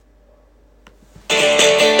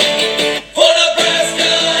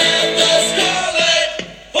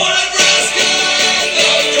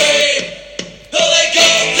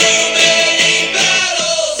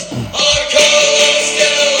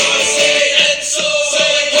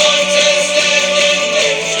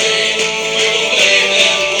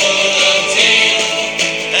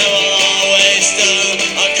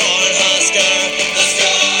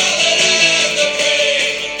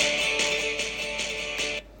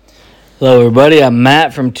Hello, everybody. I'm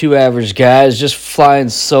Matt from Two Average Guys. Just flying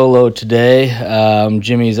solo today.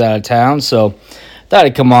 Jimmy's out of town, so thought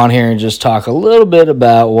I'd come on here and just talk a little bit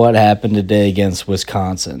about what happened today against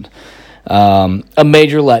Wisconsin. A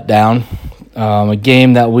major letdown. A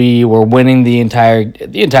game that we were winning the entire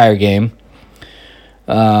game.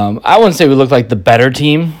 I wouldn't say we looked like the better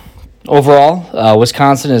team overall.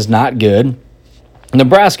 Wisconsin is not good.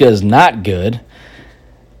 Nebraska is not good,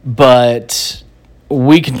 but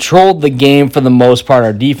we controlled the game for the most part.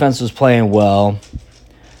 Our defense was playing well.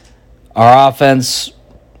 Our offense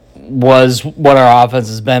was what our offense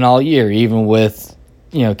has been all year, even with,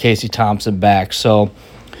 Casey Thompson back. So,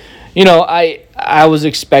 I was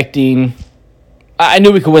expecting – I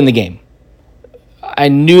knew we could win the game. I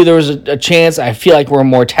knew there was a chance. I feel like we're a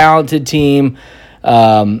more talented team.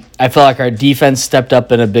 I felt like our defense stepped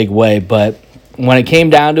up in a big way. But when it came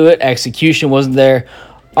down to it, execution wasn't there.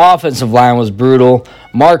 Offensive line was brutal.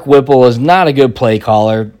 Mark Whipple is not a good play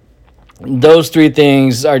caller. Those three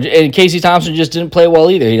things are, and Casey Thompson just didn't play well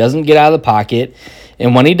either. He doesn't get out of the pocket,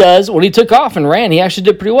 and when he does, when he took off and ran, he actually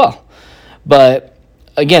did pretty well. But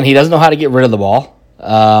again, he doesn't know how to get rid of the ball.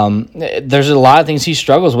 There's a lot of things he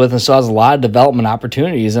struggles with, and still has a lot of development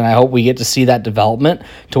opportunities. And I hope we get to see that development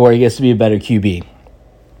to where he gets to be a better QB.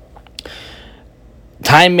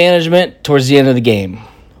 Time management towards the end of the game.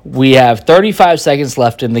 We have 35 seconds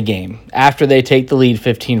left in the game after they take the lead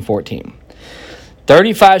 15-14.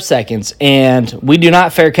 35 seconds, and we do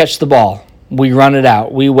not fair catch the ball. We run it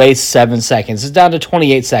out. We waste 7 seconds. It's down to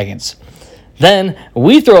 28 seconds. Then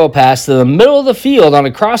we throw a pass to the middle of the field on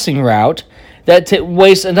a crossing route that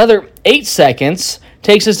wastes another 8 seconds,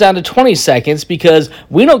 takes us down to 20 seconds because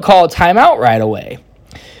we don't call a timeout right away.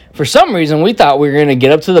 For some reason, we thought we were going to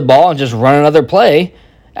get up to the ball and just run another play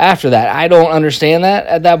after that. I don't understand that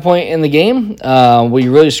at that point in the game. We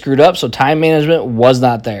really screwed up, so time management was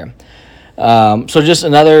not there. So just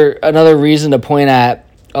another reason to point at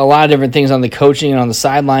a lot of different things on the coaching and on the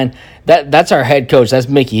sideline. That's our head coach. That's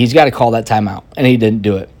Mickey. He's got to call that timeout, and he didn't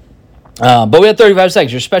do it. But we had 35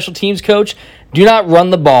 seconds. Your special teams coach, do not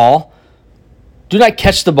run the ball. Do not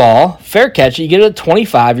catch the ball. Fair catch it. You get it at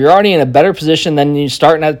 25. You're already in a better position than you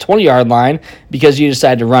starting at the 20-yard line because you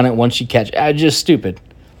decide to run it once you catch it. Just stupid.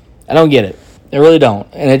 I don't get it. I really don't.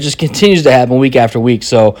 And it just continues to happen week after week.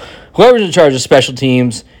 So whoever's in charge of special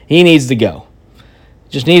teams, he needs to go.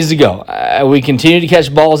 Just needs to go. We continue to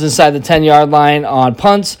catch balls inside the 10-yard line on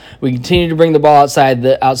punts. We continue to bring the ball outside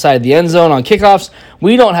the end zone on kickoffs.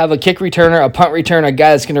 We don't have a kick returner, a punt returner, a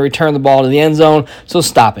guy that's going to return the ball to the end zone. So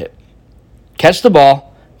stop it. Catch the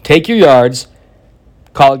ball, take your yards,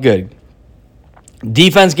 call it good.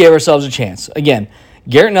 Defense gave ourselves a chance. Again,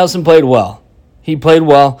 Garrett Nelson played well. He played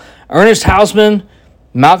well. Ernest Hausman,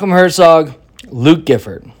 Malcolm Herzog, Isaac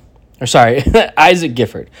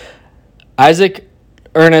Gifford. Isaac,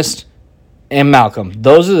 Ernest, and Malcolm.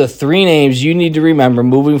 Those are the three names you need to remember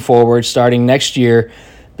moving forward starting next year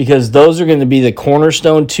because those are going to be the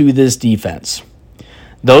cornerstone to this defense.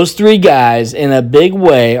 Those three guys, in a big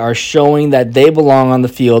way, are showing that they belong on the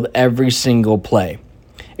field every single play.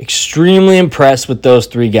 Extremely impressed with those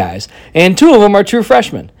three guys. And two of them are true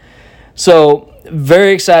freshmen. So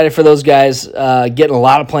very excited for those guys getting a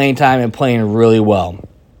lot of playing time and playing really well.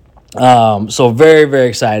 So very, very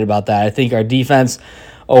excited about that. I think our defense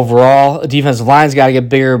overall, defensive line's got to get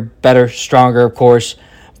bigger, better, stronger, of course.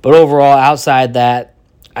 But overall, outside that,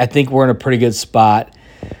 I think we're in a pretty good spot.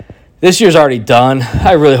 This year's already done.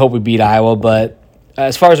 I really hope we beat Iowa, but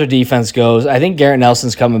as far as our defense goes, I think Garrett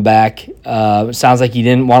Nelson's coming back. It sounds like he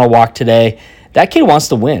didn't want to walk today. That kid wants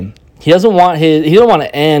to win. He doesn't want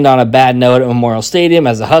to end on a bad note at Memorial Stadium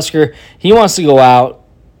as a Husker. He wants to go out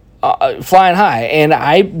flying high, and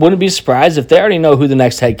I wouldn't be surprised if they already know who the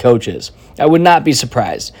next head coach is. I would not be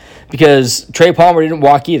surprised because Trey Palmer didn't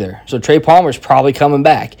walk either, so Trey Palmer's probably coming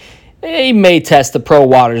back. He may test the pro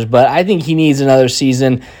waters, but I think he needs another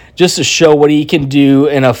season just to show what he can do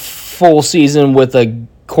in a full season with a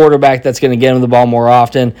quarterback that's going to get him the ball more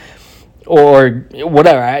often or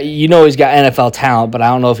whatever. He's got NFL talent, but I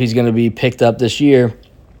don't know if he's going to be picked up this year,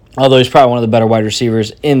 although he's probably one of the better wide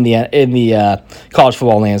receivers in the college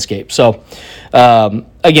football landscape. So,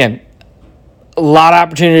 again, a lot of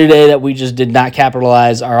opportunity today that we just did not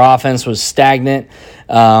capitalize. Our offense was stagnant.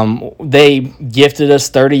 They gifted us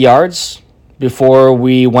 30 yards before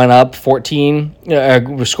we went up 14.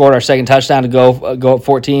 We scored our second touchdown to go up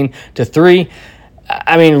 14-3.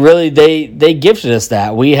 I mean, really, they gifted us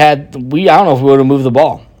that. I don't know if we would have moved the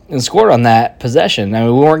ball and scored on that possession. I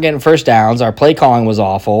mean, we weren't getting first downs. Our play calling was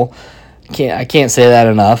awful. I can't say that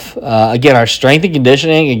enough. Again, our strength and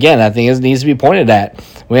conditioning, I think it needs to be pointed at.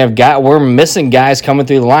 We're missing guys coming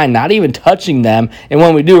through the line, not even touching them, and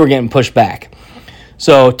when we do, we're getting pushed back.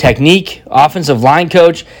 So technique, offensive line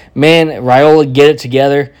coach, man, Raiola, get it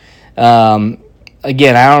together.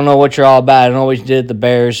 Again, I don't know what you're all about. I don't know what you did at the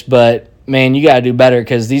Bears, but man, you got to do better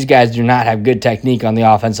because these guys do not have good technique on the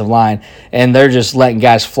offensive line, and they're just letting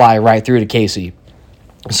guys fly right through to Casey.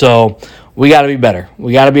 So we got to be better.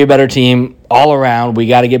 We got to be a better team all around. We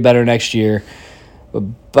got to get better next year.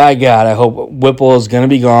 But by God, I hope Whipple is going to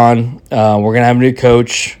be gone. We're going to have a new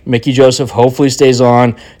coach. Mickey Joseph hopefully stays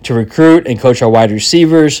on to recruit and coach our wide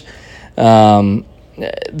receivers. There's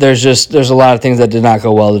a lot of things that did not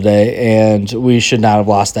go well today, and we should not have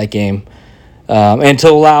lost that game. And to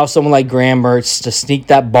allow someone like Graham Mertz to sneak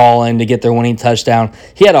that ball in to get their winning touchdown,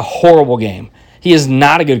 he had a horrible game. He is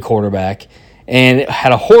not a good quarterback and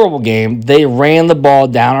had a horrible game. They ran the ball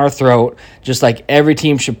down our throat, just like every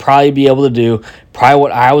team should probably be able to do, probably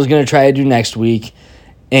what I was going to try to do next week,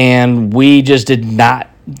 and we just did not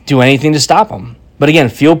do anything to stop them. But again,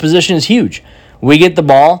 field position is huge. We get the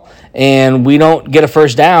ball, and we don't get a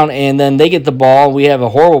first down, and then they get the ball. We have a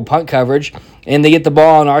horrible punt coverage, and they get the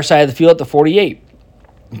ball on our side of the field at the 48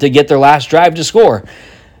 to get their last drive to score.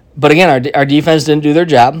 But again, our defense didn't do their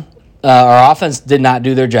job. Our offense did not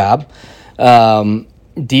do their job.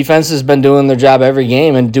 Defense has been doing their job every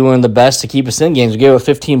game and doing the best to keep us in games. We gave up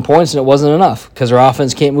 15 points, and it wasn't enough because our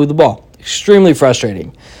offense can't move the ball. Extremely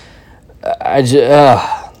frustrating. I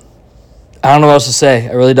don't know what else to say.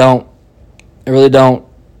 I really don't.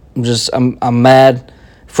 I'm mad,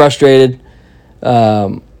 frustrated.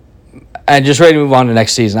 I'm just ready to move on to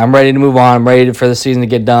next season. I'm ready to move on. I'm ready for the season to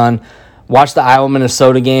get done. Watch the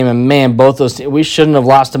Iowa-Minnesota game, and man, both those teams, we shouldn't have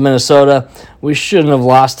lost to Minnesota. We shouldn't have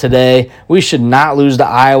lost today. We should not lose to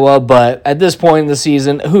Iowa, but at this point in the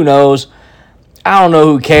season, who knows? I don't know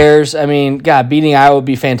who cares. I mean, God, beating Iowa would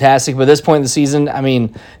be fantastic, but at this point in the season, I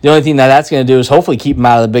mean, the only thing that's going to do is hopefully keep them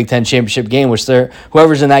out of the Big Ten championship game, which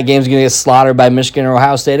whoever's in that game is going to get slaughtered by Michigan or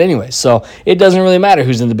Ohio State anyway. So it doesn't really matter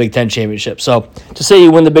who's in the Big Ten championship. So to say you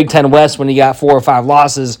win the Big Ten West when you got 4 or 5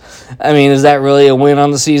 losses, I mean, is that really a win on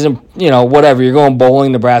the season? Whatever. You're going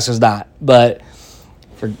bowling. Nebraska's not. But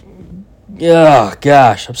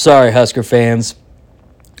gosh, I'm sorry, Husker fans.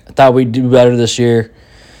 I thought we'd do better this year.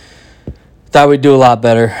 Thought we'd do a lot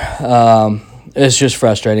better. It's just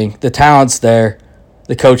frustrating. The talent's there.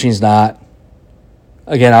 The coaching's not.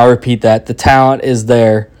 Again, I'll repeat that. The talent is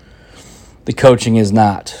there. The coaching is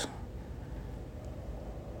not.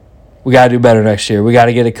 We got to do better next year. We got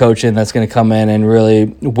to get a coach in that's going to come in and really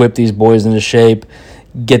whip these boys into shape,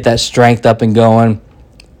 get that strength up and going,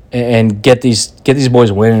 and get these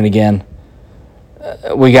boys winning again.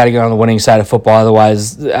 We got to get on the winning side of football.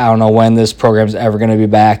 Otherwise, I don't know when this program's ever going to be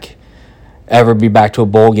back. Ever be back to a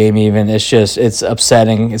bowl game even. It's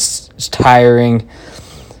upsetting. It's tiring.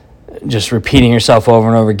 Just repeating yourself over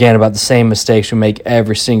and over again about the same mistakes we make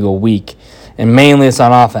every single week. And mainly it's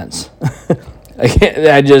on offense.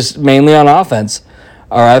 Mainly on offense.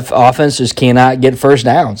 Our offense just cannot get first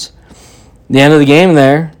downs. The end of the game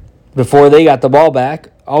there, before they got the ball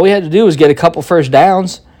back, all we had to do was get a couple first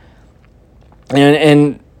downs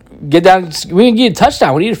and get down. We didn't get a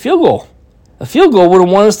touchdown. We need a field goal. A field goal would have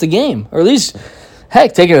won us the game, or at least,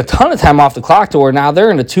 heck, taking a ton of time off the clock to where now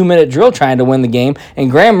they're in a 2-minute drill trying to win the game,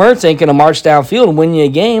 and Graham Mertz ain't going to march downfield and win you a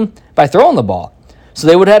game by throwing the ball. So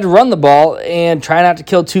they would have had to run the ball and try not to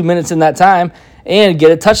kill 2 minutes in that time and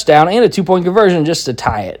get a touchdown and a 2-point conversion just to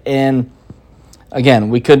tie it. And,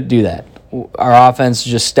 again, we couldn't do that. Our offense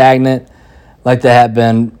is just stagnant like they have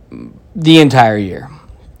been the entire year.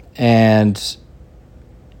 And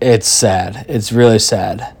it's sad. It's really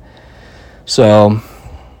sad. So,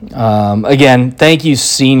 again, thank you,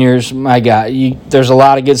 seniors. My God, there's a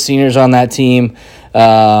lot of good seniors on that team.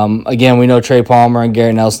 Again, we know Trey Palmer and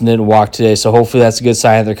Garrett Nelson didn't walk today, so hopefully that's a good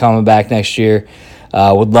sign that they're coming back next year.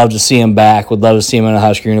 Would love to see him back. Would love to see him in a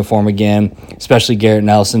Husker uniform again, especially Garrett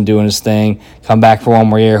Nelson doing his thing. Come back for one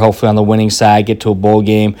more year, hopefully on the winning side, get to a bowl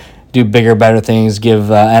game, do bigger, better things, give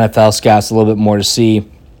NFL scouts a little bit more to see.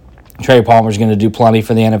 Trey Palmer's going to do plenty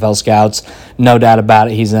for the NFL scouts. No doubt about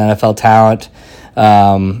it. He's an NFL talent.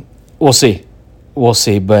 We'll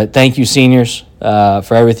see. But thank you, seniors,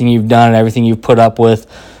 for everything you've done and everything you've put up with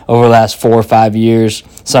over the last 4 or 5 years.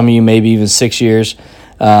 Some of you maybe even 6 years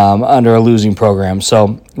under a losing program.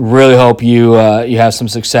 So really hope you have some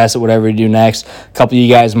success at whatever you do next. A couple of you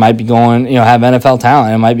guys might be going, have NFL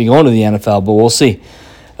talent and might be going to the NFL, but we'll see.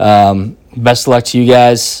 Best of luck to you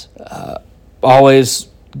guys. Always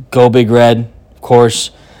go Big Red, of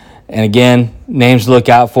course. And again, names to look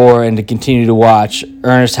out for and to continue to watch: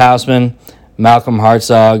 Ernest Hausman, Malcolm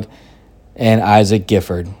Hartzog, and Isaac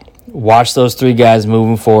Gifford. Watch those three guys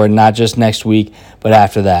moving forward, not just next week, but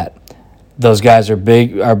after that. Those guys are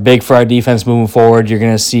big for our defense moving forward. You're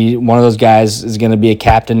going to see one of those guys is going to be a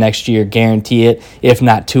captain next year, guarantee it, if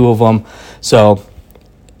not two of them. So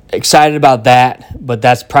excited about that, but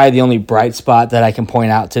that's probably the only bright spot that I can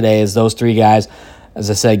point out today is those three guys. As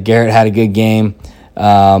I said, Garrett had a good game.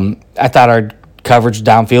 I thought our coverage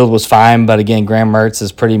downfield was fine, but again, Graham Mertz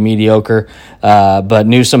is pretty mediocre. But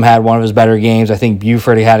Newsome had one of his better games. I think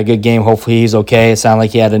Buford had a good game. Hopefully he's okay. It sounded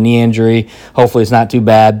like he had a knee injury. Hopefully it's not too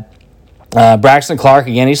bad. Braxton Clark,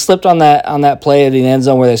 again, he slipped on that play at the end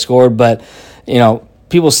zone where they scored, but,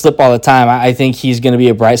 people slip all the time. I think he's going to be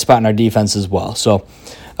a bright spot in our defense as well. So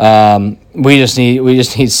we just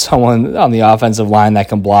need someone on the offensive line that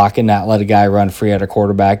can block and not let a guy run free at a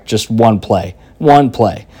quarterback. Just one play.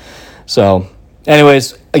 So,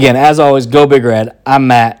 anyways, again, as always, go Big Red. I'm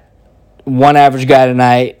Matt. One average guy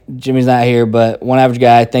tonight. Jimmy's not here, but one average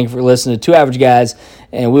guy. Thank you for listening to Two Average Guys.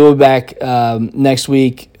 And we will be back next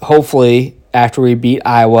week, hopefully, after we beat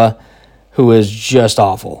Iowa, who is just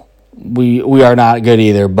awful. We are not good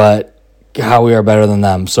either, but God, we are better than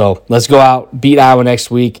them. So let's go out, beat Iowa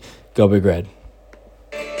next week. Go Big Red.